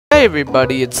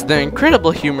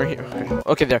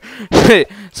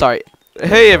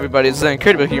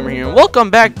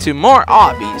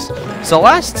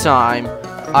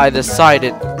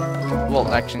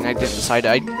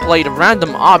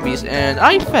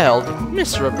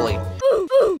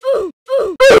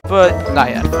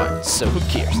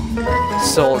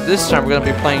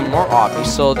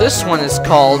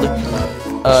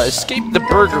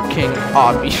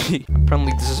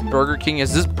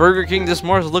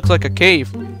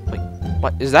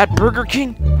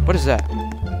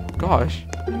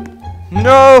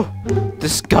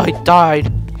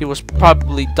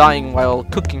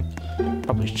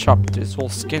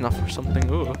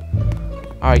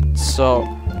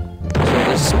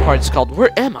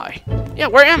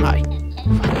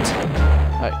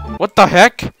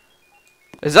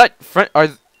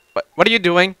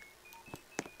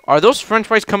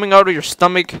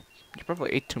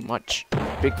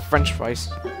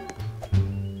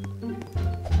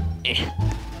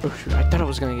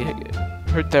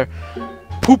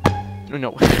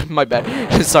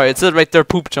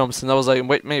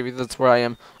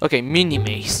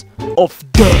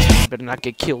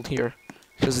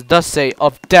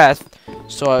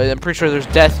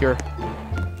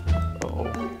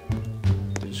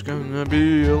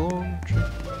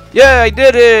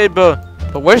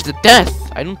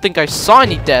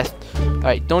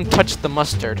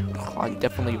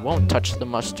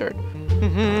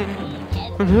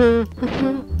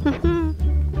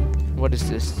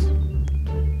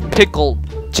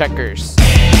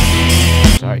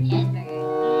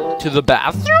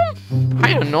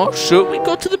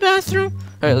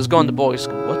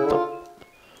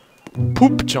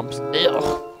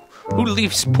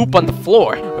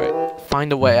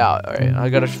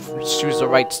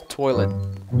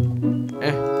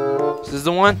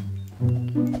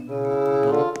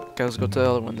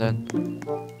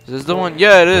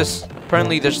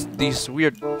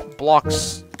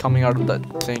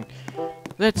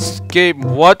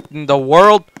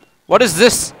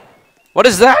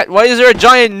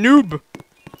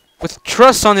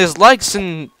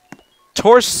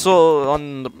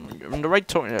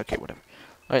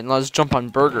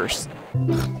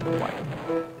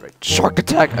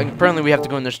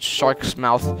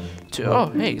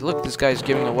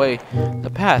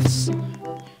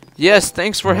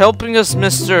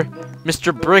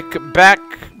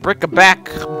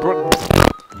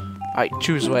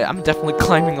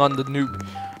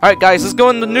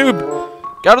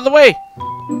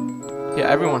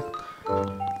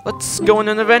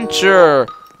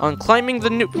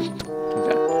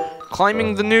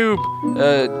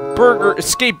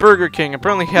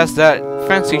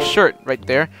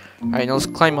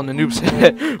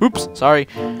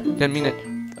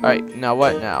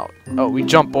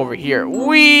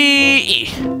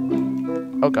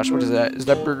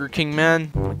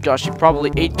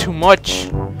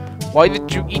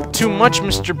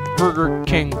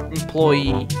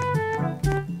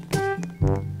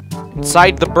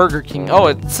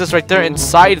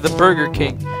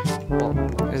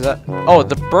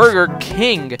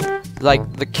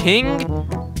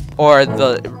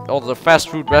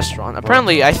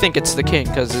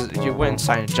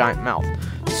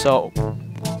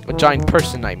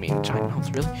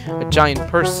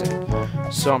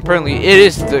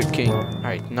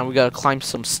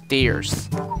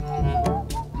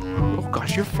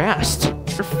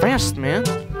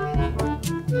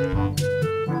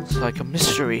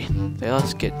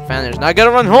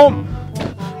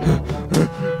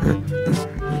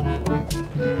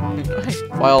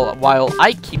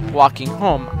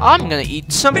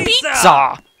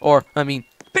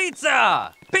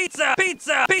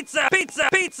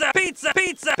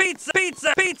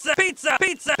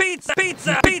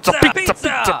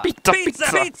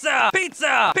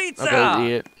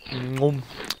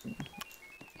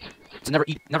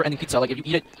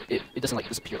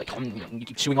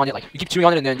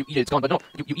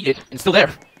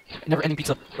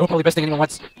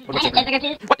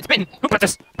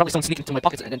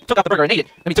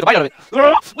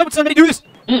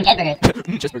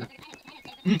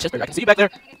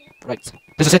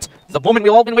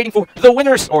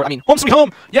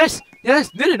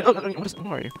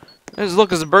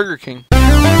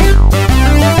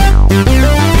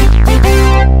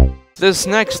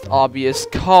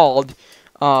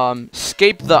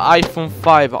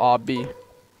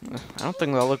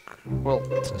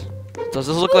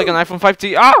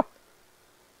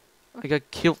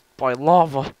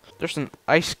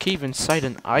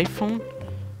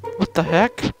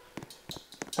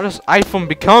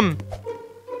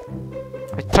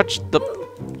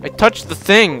I touched the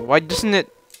thing. Why doesn't it?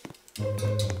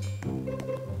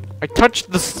 I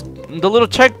touched the little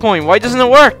checkpoint. Why doesn't it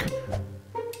work?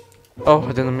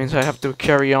 Oh, then that means I have to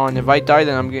carry on. If I die,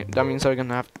 then that means I'm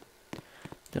gonna have.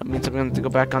 That means I'm gonna have to go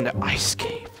back on the ice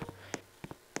cave.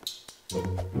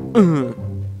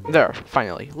 There,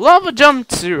 finally. Lava jump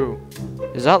 2.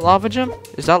 Is that lava jump?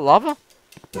 Is that lava?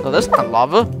 No, that's not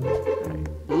lava.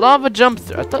 Lava jump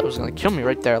 3. I thought it was gonna kill me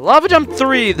right there. Lava jump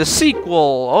 3, the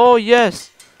sequel. Oh yes.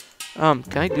 Can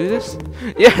I do this?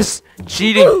 Yes.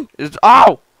 Cheating.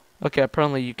 Ow. Okay,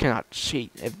 apparently you cannot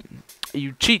cheat. If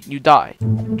you cheat, you die.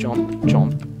 Jump,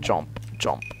 jump, jump,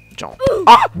 jump, jump.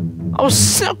 Ah! I was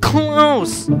so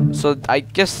close. So I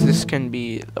guess this can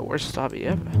be the worst obby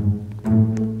ever.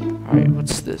 Alright,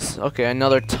 what's this? Okay,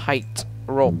 another tight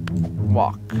rope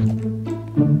walk.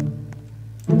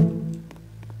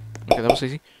 Okay, that was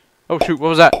easy. Oh shoot, what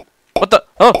was that? What the?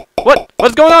 Oh, what?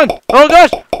 What's going on? Oh gosh!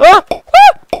 Ah! Ah!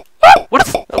 Ah!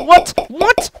 What?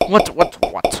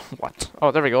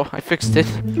 Oh, there we go. I fixed it.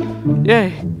 Yay!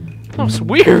 That was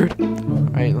weird.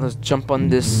 Alright, let's jump on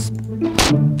this.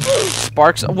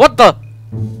 Sparks. What the?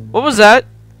 What was that?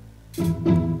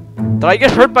 Did I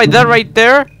get hurt by that right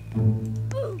there?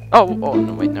 Oh,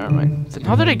 no, wait, never mind. Then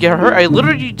how did I get hurt? I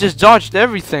literally just dodged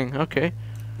everything. Okay.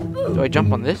 Do I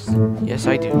jump on this? Yes,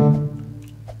 I do.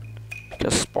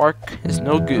 Because spark is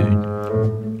no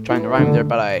good. Trying to rhyme there,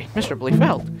 but I miserably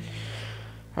failed.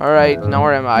 Alright, now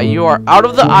where am I? You are out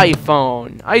of the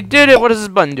iPhone. I did it. What does this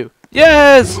button do?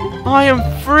 Yes! I am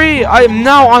free! I am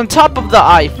now on top of the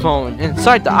iPhone.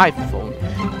 Inside the iPhone.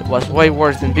 It was way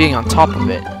worse than being on top of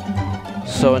it.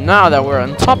 So now that we're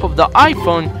on top of the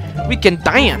iPhone, we can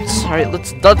dance. Alright,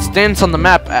 let's dance on the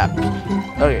map app.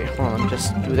 Okay, hold on,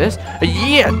 just do this.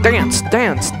 Yeah, dance.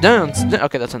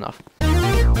 Okay, that's enough.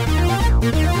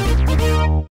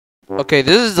 Okay,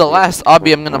 this is the last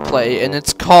obby I'm gonna play, and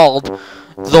it's called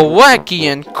the Wacky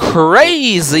and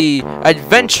Crazy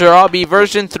Adventure Obby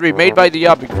version 3, made by the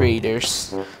Obby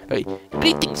creators. Wait,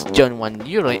 greetings, John 1.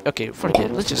 You're right. Okay, forget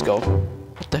it. Let's just go.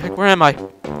 What the heck? Where am I?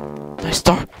 Nice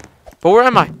star. But where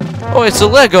am I? Oh, it's a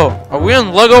Lego. Are we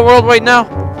in Lego World right now?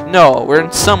 No, we're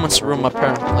in someone's room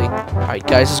apparently. Alright,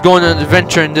 guys, let's go on an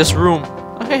adventure in this room.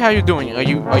 Okay, how you doing? Are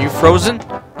you frozen?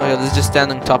 Oh yeah, let's just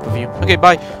stand on top of you. Okay,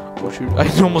 bye. Oh shoot, I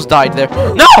almost died there.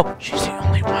 No! She's the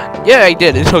only one. Yeah, I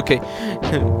did it. Okay.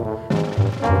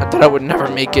 I thought I would never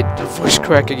make it. The voice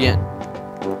crack again.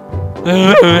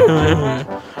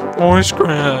 Voice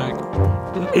crack.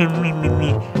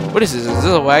 What is this? Is this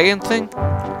a wagon thing?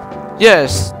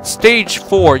 Yes, stage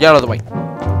 4. Get out of the way.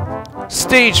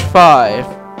 Stage 5.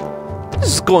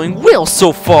 This is going well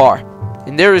so far.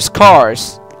 And there is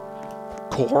cars.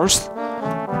 Cars?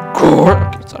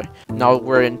 Okay, sorry. Now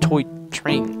we're in toy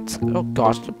trains. Oh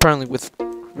gosh, apparently with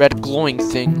red glowing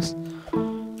things.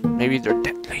 Maybe they're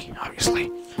deadly,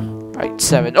 obviously. Right,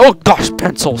 7. Oh gosh,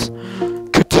 pencils.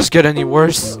 Could this get any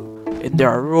worse? And there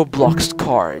are Roblox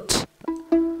cards.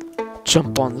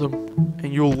 Jump on them,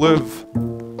 and you'll live.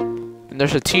 And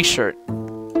there's a t-shirt.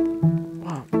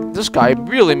 Wow, this guy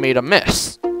really made a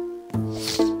mess.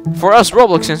 For us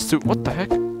Roblox Institute. What the heck?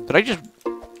 Did I just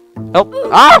help?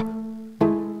 Ah!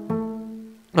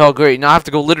 Oh great, now I have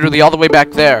to go literally all the way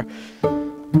back there.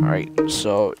 Alright,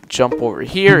 so jump over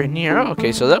here and here.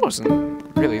 Okay, so that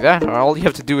wasn't really that hard. All you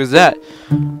have to do is that.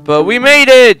 But we made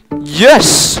it!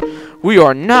 Yes! We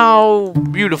are now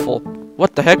beautiful.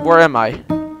 What the heck? Where am I?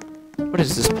 What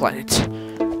is this planet?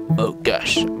 Oh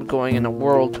gosh, I'm going in a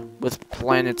world with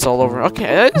planets all over. Okay,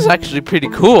 that is actually pretty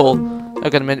cool. I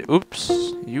got a minute. Oops,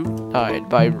 you died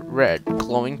by red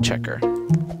glowing checker.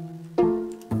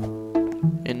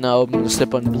 And now I'm gonna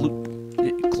step on blue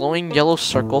glowing yellow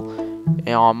circle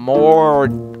and more.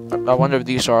 I wonder if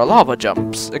these are lava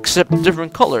jumps, except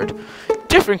different colored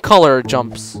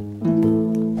jumps.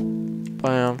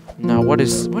 Now what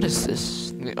is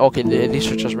this? Okay,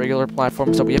 these are just regular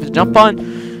platforms that we have to jump on.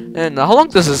 And how long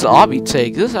does this obby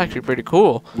take? This is actually pretty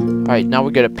cool. Alright, now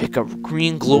we gotta pick a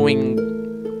green glowing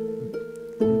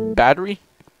battery.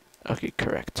 Okay,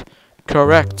 correct.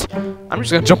 I'm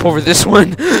just gonna jump over this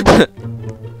one.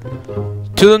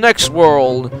 To the next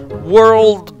world.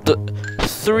 World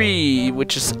 3,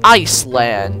 which is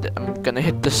Iceland. I'm gonna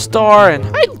hit the star and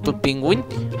hi little penguin.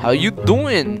 How you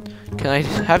doing? Can I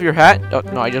have your hat? Oh,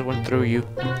 no, I just went through you.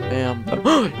 Bam.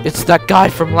 It's that guy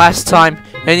from last time.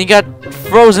 And he got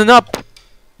frozen up.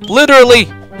 Literally.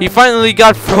 He finally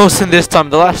got frozen this time.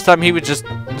 The last time he was just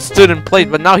stood and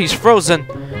played. But now he's frozen.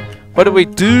 What do we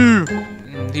do?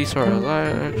 These are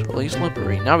actually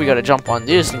slippery. Now we gotta jump on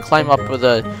this and climb up with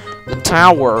a the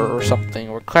tower or something,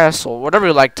 or castle, whatever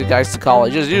you like to guys to call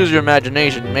it. Just use your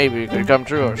imagination. Maybe it could come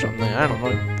true or something. I don't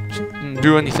know. Just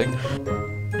do anything.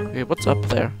 Okay, what's up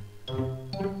there?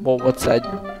 Well, what's that?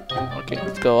 Okay,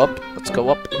 let's go up. Let's go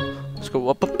up. Let's go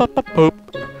up, up, up, up, up.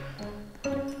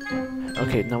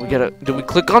 Okay, now we gotta. Do we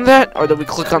click on that, or do we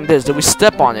click on this? Do we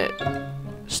step on it?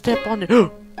 Step on it.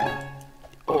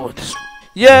 Oh, this.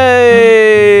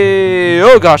 Yay!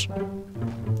 Oh gosh,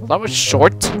 that was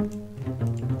short.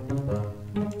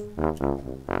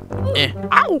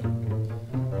 Ow!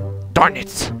 Darn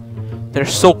it! They're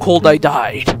so cold I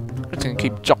died. I'm just gonna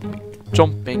keep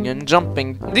jumping and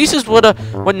jumping. This is what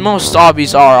most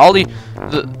obbies are. All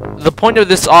the point of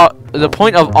this the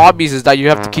point of obbies is that you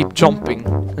have to keep jumping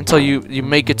until you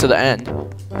make it to the end.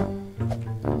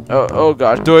 Oh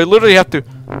gosh, do I literally have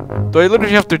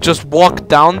to just walk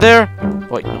down there?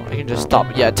 Wait, no, I can just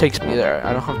stop. Yeah, it takes me there.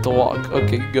 I don't have to walk.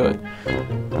 Okay, good.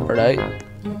 Alright.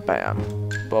 Bam.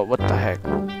 But what the heck?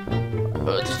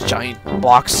 These giant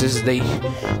boxes, they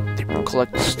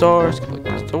collect stars.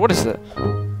 So what is that?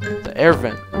 The air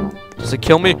vent. Does it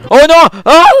kill me? Oh no!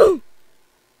 Oh!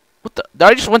 What the?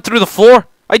 I just went through the floor.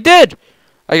 I did.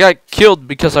 I got killed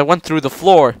because I went through the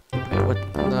floor. Wait, what?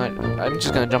 I'm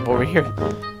just gonna jump over here.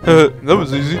 That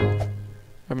was easy.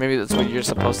 Or maybe that's what you're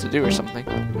supposed to do or something.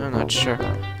 I'm not sure.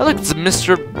 Oh look, it's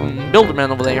Mr. Builderman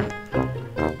over there.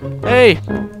 Hey!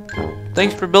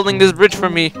 Thanks for building this bridge for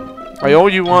me. I owe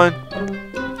you one.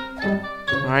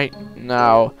 Right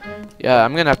now. Yeah,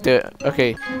 I'm gonna have to.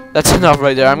 Okay, that's enough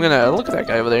right there. I'm gonna look at that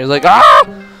guy over there. He's like, ah!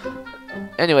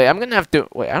 Anyway, I'm gonna have to.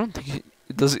 Wait, I don't think he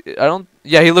does. I don't.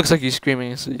 Yeah, he looks like he's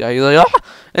screaming. So yeah, he's like, ah!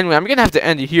 Anyway, I'm gonna have to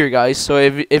end it here, guys. So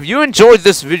if you enjoyed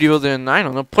this video, then I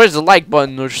don't know, press the like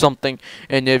button or something.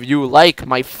 And if you like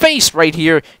my face right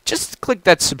here, just click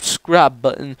that subscribe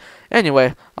button.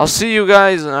 Anyway, I'll see you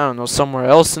guys. I don't know, somewhere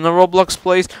else in the Roblox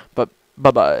place. But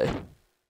bye bye.